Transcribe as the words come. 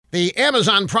The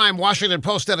Amazon Prime Washington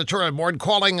Post editorial board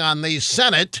calling on the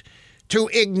Senate to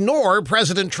ignore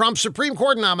President Trump's Supreme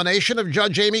Court nomination of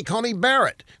Judge Amy Coney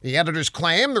Barrett. The editors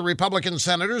claim the Republican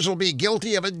senators will be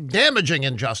guilty of a damaging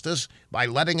injustice by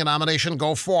letting a nomination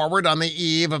go forward on the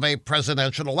eve of a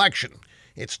presidential election.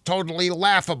 It's totally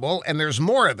laughable, and there's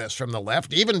more of this from the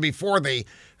left. Even before the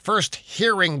first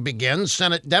hearing begins,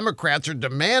 Senate Democrats are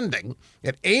demanding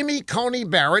that Amy Coney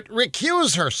Barrett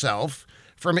recuse herself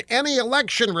from any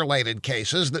election-related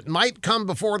cases that might come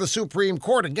before the Supreme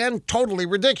Court. Again, totally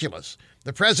ridiculous.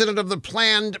 The president of the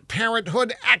Planned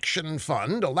Parenthood Action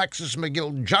Fund, Alexis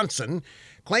McGill Johnson,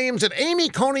 claims that Amy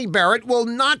Coney Barrett will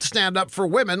not stand up for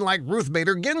women like Ruth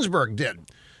Bader Ginsburg did.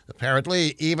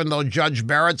 Apparently, even though Judge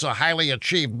Barrett's a highly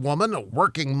achieved woman, a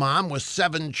working mom with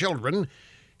 7 children,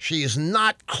 she's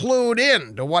not clued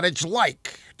in to what it's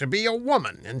like to be a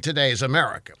woman in today's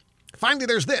America. Finally,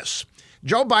 there's this.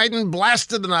 Joe Biden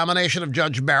blasted the nomination of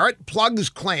Judge Barrett, plugs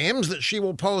claims that she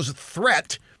will pose a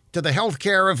threat to the health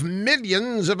care of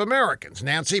millions of Americans.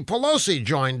 Nancy Pelosi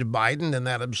joined Biden in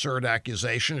that absurd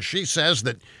accusation. She says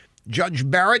that Judge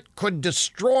Barrett could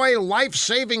destroy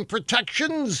life-saving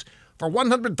protections for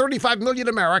 135 million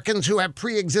Americans who have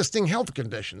pre-existing health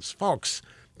conditions. Folks,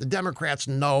 the Democrats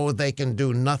know they can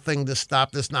do nothing to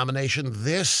stop this nomination.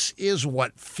 This is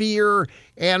what fear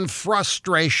and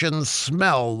frustration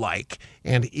smell like,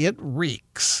 and it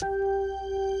reeks.